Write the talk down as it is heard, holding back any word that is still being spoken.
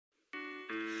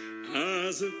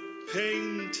as a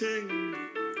painting,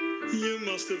 you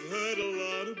must have heard a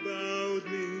lot about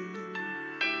me.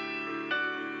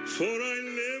 For I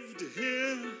lived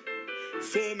here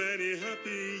for many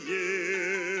happy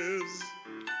years,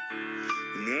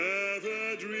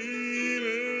 never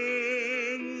dreaming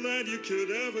that you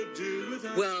could ever do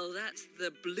without. Well, that's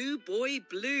the Blue Boy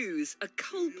Blues, a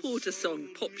Cole Porter song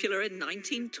popular in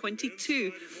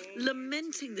 1922,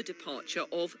 lamenting the departure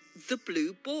of the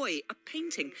Blue Boy, a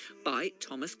painting by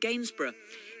Thomas Gainsborough.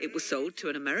 It was sold to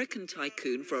an American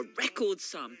tycoon for a record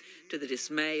sum, to the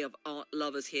dismay of art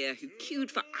lovers here who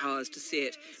queued for hours to see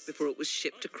it before it was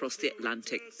shipped across the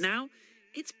Atlantic. Now,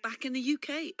 it's back in the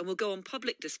UK and will go on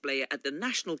public display at the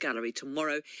National Gallery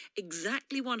tomorrow,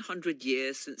 exactly 100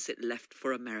 years since it left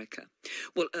for America.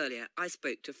 Well, earlier I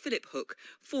spoke to Philip Hook,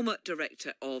 former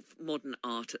director of modern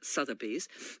art at Sotheby's,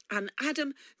 and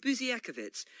Adam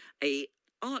Busiakiewicz, a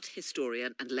art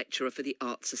historian and lecturer for the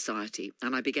Art Society.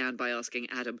 And I began by asking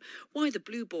Adam why the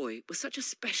Blue Boy was such a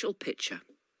special picture.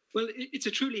 Well, it's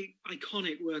a truly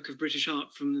iconic work of British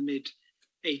art from the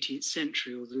mid-18th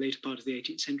century, or the later part of the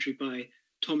 18th century, by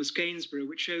Thomas Gainsborough,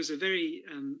 which shows a very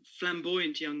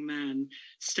flamboyant young man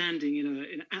standing in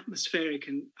an atmospheric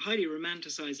and highly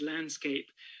romanticized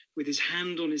landscape with his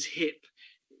hand on his hip,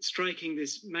 striking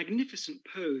this magnificent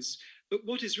pose. But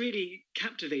what is really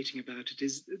captivating about it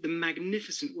is the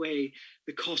magnificent way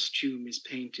the costume is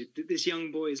painted. This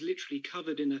young boy is literally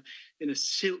covered in a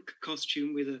silk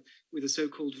costume with a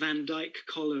so-called Van Dyck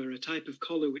collar, a type of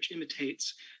collar which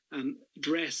imitates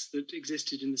dress that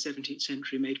existed in the 17th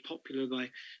century, made popular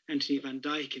by Anthony Van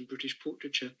Dyck in British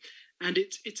portraiture. And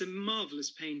it's a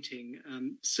marvellous painting,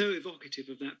 so evocative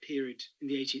of that period in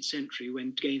the 18th century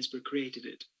when Gainsborough created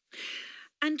it.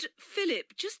 And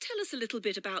Philip, just tell us a little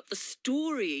bit about the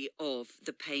story of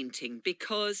the painting,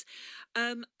 because,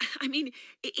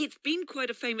 it's been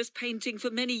quite a famous painting for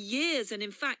many years. And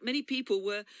in fact, many people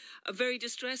were very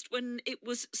distressed when it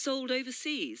was sold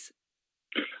overseas.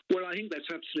 Well, I think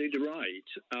that's absolutely right.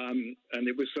 And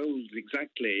it was sold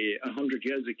exactly 100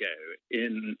 years ago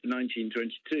in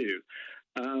 1922.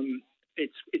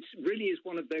 It really is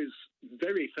one of those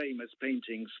very famous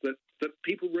paintings that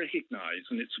people recognise,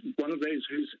 and it's one of those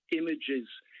whose image is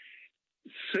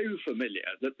so familiar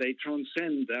that they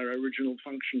transcend their original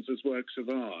functions as works of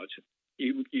art.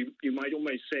 You might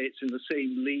almost say it's in the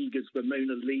same league as the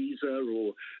Mona Lisa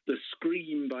or the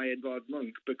Scream by Edvard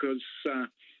Munch, because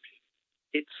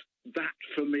it's that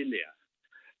familiar.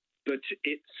 But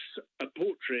it's a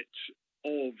portrait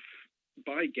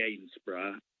by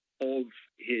Gainsborough of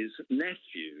his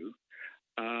nephew,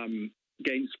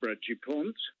 Gainsborough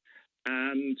Dupont,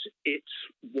 and it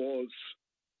was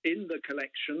in the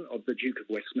collection of the Duke of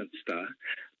Westminster.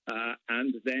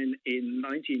 And then in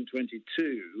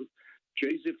 1922,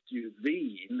 Joseph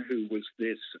Duveen, who was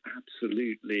this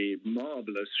absolutely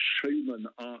marvellous showman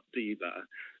art dealer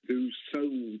who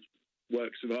sold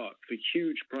works of art for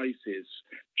huge prices,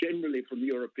 generally from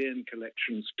European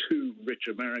collections to rich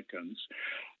Americans,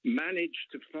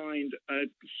 managed to find a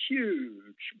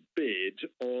huge bid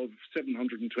of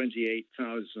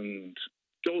 $728,000,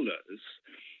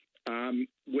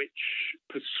 which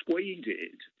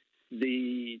persuaded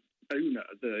the owner,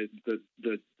 the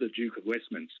Duke of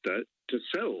Westminster, to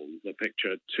sell the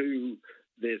picture to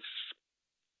this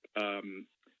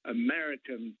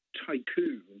American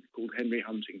tycoon called Henry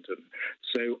Huntington.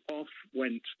 So off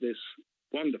went this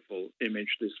wonderful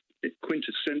image, this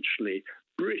quintessentially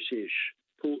British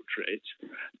portrait,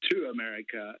 to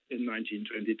America in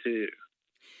 1922.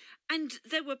 And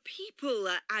there were people,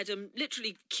 Adam,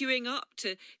 literally queuing up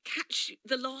to catch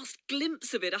the last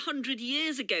glimpse of it 100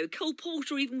 years ago. Cole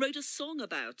Porter even wrote a song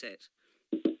about it.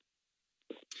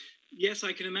 Yes,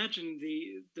 I can imagine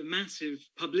the massive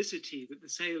publicity that the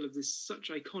sale of this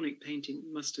such iconic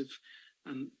painting must have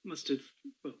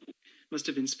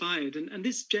inspired. And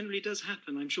this generally does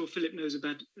happen. I'm sure Philip knows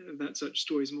about such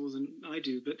stories more than I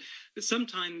do. But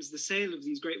sometimes the sale of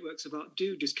these great works of art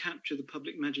do just capture the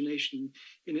public imagination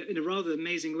in a rather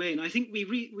amazing way. And I think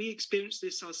we experienced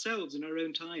this ourselves in our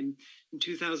own time in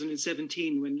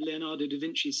 2017 when Leonardo da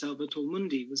Vinci's Salvator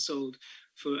Mundi was sold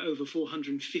for over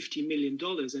 $450 million.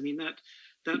 I mean,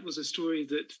 that was a story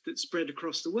that spread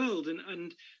across the world.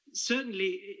 And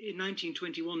certainly in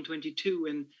 1921-22,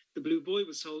 when The Blue Boy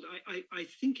was sold, I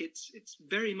think it's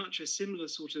very much a similar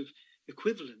sort of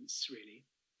equivalence, really.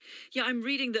 Yeah, I'm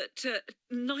reading that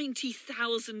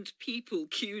 90,000 people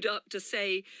queued up to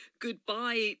say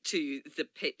goodbye to the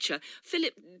picture.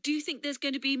 Philip, do you think there's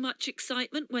going to be much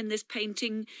excitement when this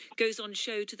painting goes on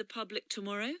show to the public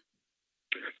tomorrow?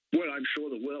 Well, I'm sure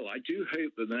there will. I do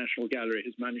hope the National Gallery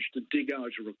has managed to dig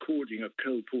out a recording of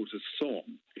Cole Porter's song,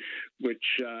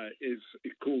 which is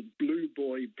called Blue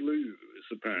Boy Blues,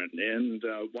 apparently. And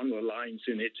one of the lines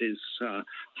in it is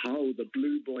how the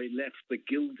blue boy left the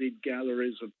gilded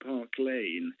galleries of Park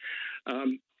Lane.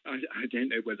 I don't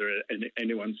know whether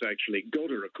anyone's actually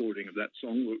got a recording of that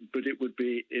song, but it would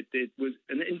be it was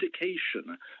an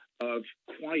indication of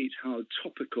quite how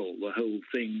topical the whole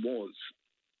thing was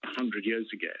 100 years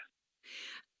ago.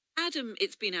 Adam,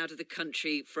 it's been out of the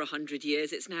country for 100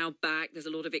 years. It's now back. There's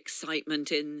a lot of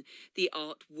excitement in the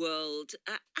art world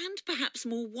and perhaps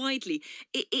more widely.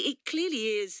 It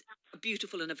clearly is a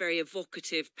beautiful and a very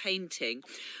evocative painting.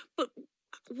 But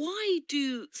why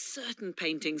do certain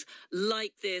paintings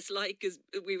like this, like as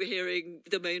we were hearing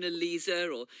the Mona Lisa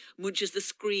or Munch's The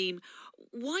Scream,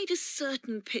 why do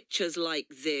certain pictures like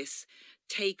this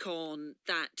take on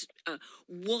that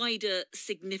wider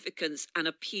significance and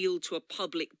appeal to a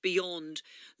public beyond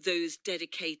those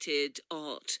dedicated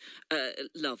art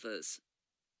lovers?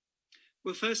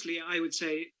 Well, firstly, I would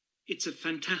say it's a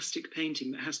fantastic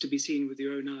painting that has to be seen with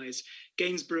your own eyes.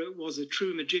 Gainsborough was a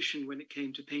true magician when it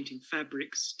came to painting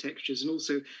fabrics, textures, and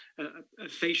also a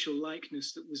facial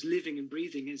likeness that was living and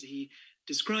breathing as he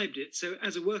described it. So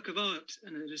as a work of art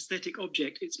and an aesthetic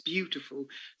object, it's beautiful.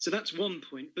 So that's one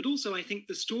point. But also I think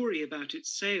the story about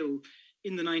its sale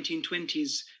in the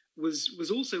 1920s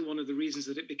was also one of the reasons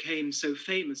that it became so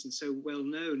famous and so well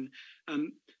known.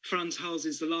 Frans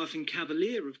Hals's The Laughing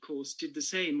Cavalier, of course, did the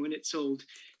same when it sold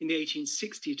in the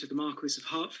 1860s to the Marquis of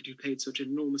Hertford, who paid such an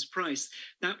enormous price.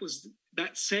 That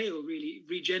sale really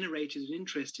regenerated an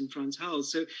interest in Frans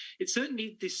Hals. So it's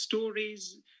certainly the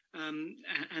stories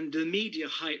and the media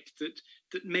hype that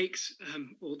makes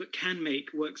or that can make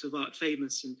works of art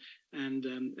famous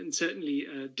and certainly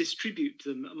distribute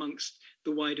them amongst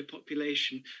the wider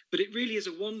population. But it really is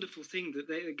a wonderful thing that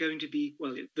they are going to be,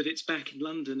 that it's back in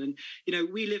London. And,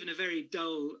 we live in a very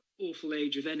dull, awful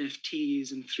age of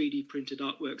NFTs and 3D printed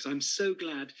artworks. I'm so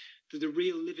glad that a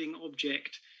real living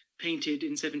object painted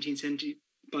in 17th century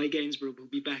by Gainsborough will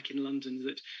be back in London,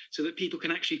 so that people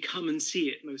can actually come and see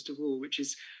it, most of all, which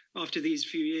is after these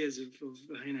few years of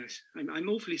I'm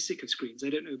awfully sick of screens. I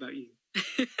don't know about you.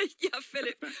 Yeah,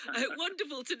 Philip,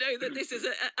 wonderful to know that this is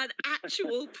an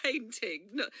actual painting,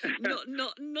 not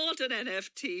an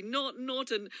NFT, not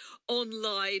an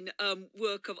online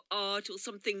work of art or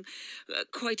something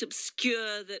quite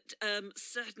obscure that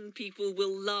certain people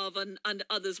will love and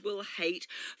others will hate.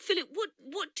 Philip,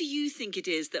 what do you think it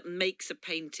is that makes a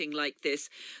painting like this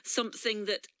something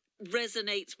that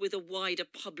resonates with a wider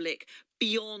public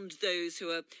beyond those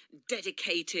who are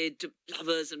dedicated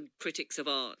lovers and critics of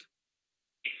art?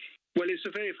 Well, it's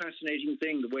a very fascinating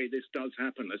thing, the way this does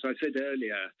happen. As I said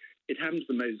earlier, it's happened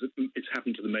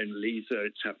to the Mona Lisa,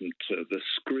 it's happened to The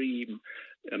Scream,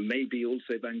 maybe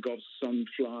also Van Gogh's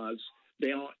Sunflowers.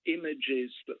 They are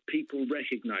images that people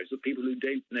recognise, that people who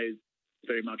don't know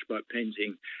very much about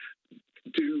painting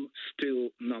do still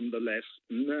nonetheless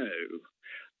know.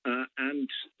 And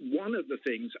one of the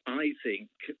things I think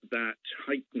that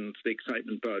heightened the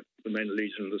excitement about the Mona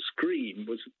Lisa and The Scream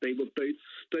was they were both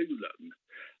stolen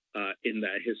in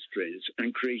their histories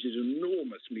and created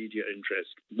enormous media interest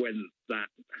when that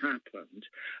happened.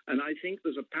 And I think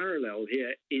there's a parallel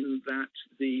here in that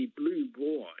the Blue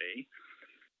Boy,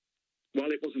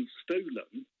 while it wasn't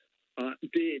stolen,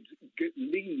 did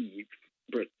leave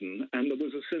Britain, and there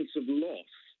was a sense of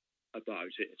loss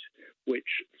about it, which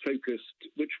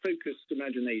focused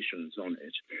imaginations on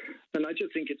it. And I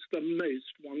just think it's the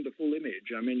most wonderful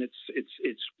image. I mean,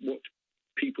 it's what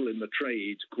people in the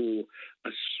trade call a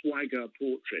swagger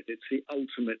portrait. It's the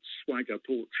ultimate swagger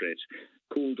portrait,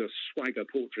 called a swagger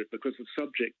portrait because the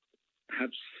subject has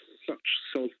such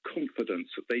self-confidence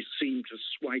that they seem to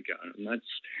swagger, and that's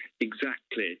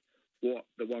exactly what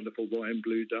the wonderful boy in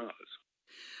blue does.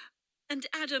 And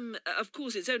Adam, of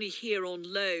course, it's only here on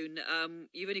loan.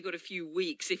 You've only got a few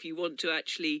weeks if you want to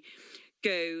actually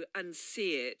go and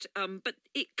see it. But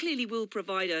it clearly will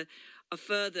provide a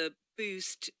further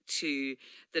boost to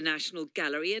the National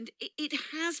Gallery. And it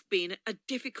has been a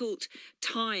difficult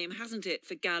time, hasn't it,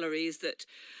 for galleries that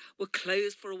were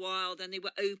closed for a while, then they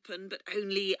were open, but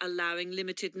only allowing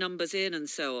limited numbers in and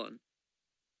so on.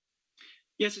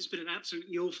 Yes, it's been an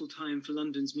absolutely awful time for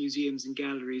London's museums and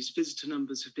galleries. Visitor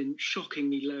numbers have been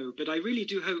shockingly low, but I really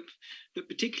do hope that,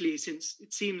 particularly since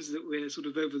it seems that we're sort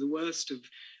of over the worst of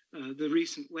the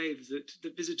recent wave, that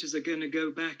the visitors are going to go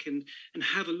back and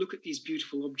have a look at these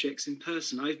beautiful objects in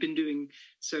person. I've been doing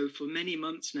so for many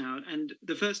months now, and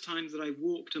the first time that I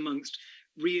walked amongst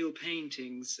real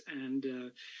paintings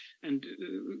and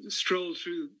strolled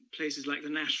through places like the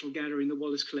National Gallery and the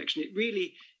Wallace Collection, it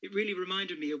really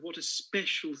reminded me of what a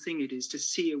special thing it is to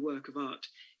see a work of art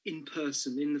in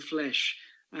person, in the flesh.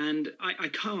 And I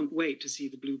can't wait to see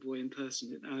the Blue Boy in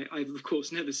person. I've of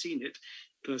course never seen it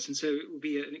in person, so it will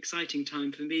be an exciting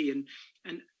time for me.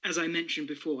 And as I mentioned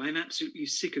before, I'm absolutely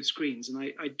sick of screens, and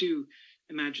I do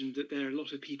imagine that there are a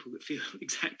lot of people that feel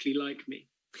exactly like me.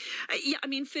 Yeah, I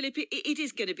mean, Philip, it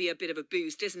is going to be a bit of a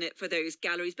boost, isn't it, for those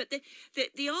galleries? But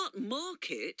the art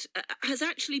market has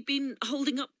actually been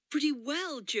holding up pretty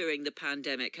well during the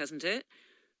pandemic, hasn't it?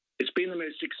 It's been the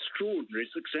most extraordinary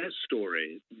success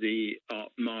story, the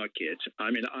art market. I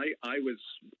mean, I was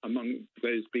among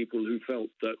those people who felt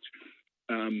that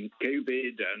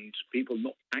COVID and people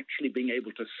not actually being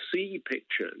able to see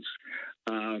pictures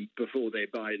before they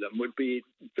buy them would be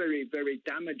very, very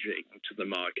damaging to the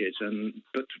market.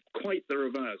 But quite the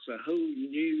reverse, a whole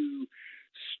new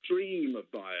stream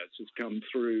of buyers has come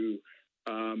through,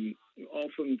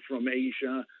 often from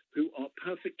Asia, who are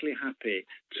perfectly happy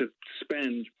to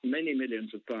spend many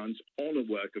millions of pounds on a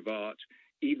work of art,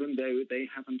 even though they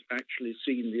haven't actually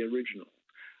seen the original.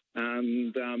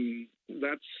 And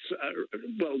that's,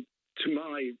 well, to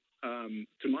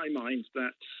my mind,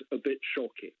 that's a bit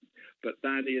shocking. But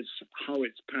that is how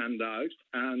it's panned out,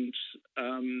 and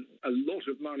a lot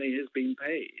of money has been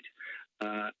paid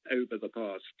over the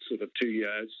past sort of 2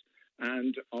 years,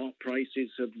 and art prices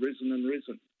have risen and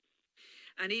risen.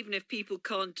 And even if people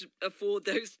can't afford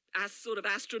those sort of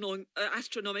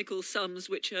astronomical sums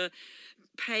which are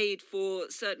paid for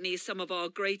certainly some of our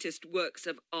greatest works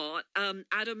of art,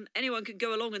 Adam, anyone can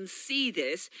go along and see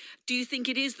this. Do you think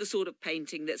it is the sort of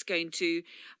painting that's going to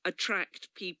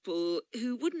attract people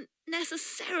who wouldn't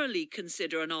necessarily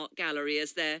consider an art gallery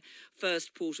as their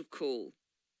first port of call?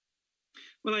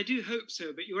 Well, I do hope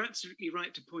so, but you're absolutely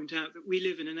right to point out that we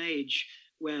live in an age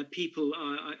where people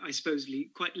are, I suppose,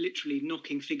 quite literally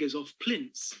knocking figures off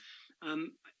plinths.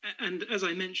 And as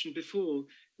I mentioned before,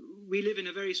 we live in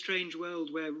a very strange world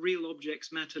where real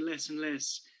objects matter less and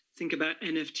less. Think about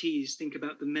NFTs, think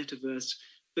about the metaverse.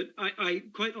 But I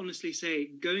quite honestly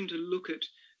say, going to look at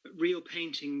real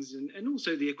paintings and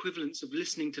also the equivalence of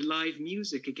listening to live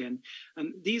music again,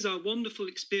 these are wonderful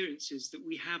experiences that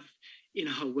we have in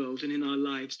our world and in our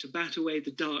lives to bat away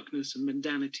the darkness and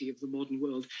mundanity of the modern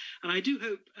world. And I do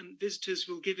hope visitors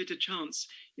will give it a chance.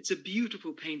 It's a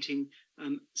beautiful painting,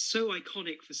 so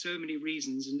iconic for so many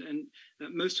reasons, and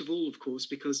most of all, of course,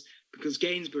 because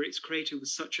Gainsborough, its creator,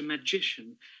 was such a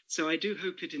magician. So I do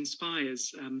hope it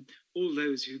inspires all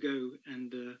those who go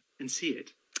and see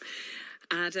it.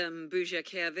 Adam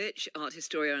Busiakiewicz, art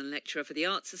historian and lecturer for the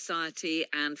Art Society,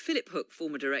 and Philip Hook,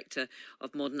 former director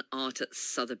of modern art at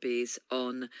Sotheby's,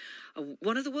 on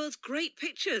one of the world's great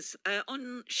pictures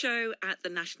on show at the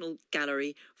National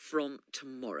Gallery from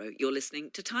tomorrow. You're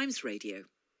listening to Times Radio.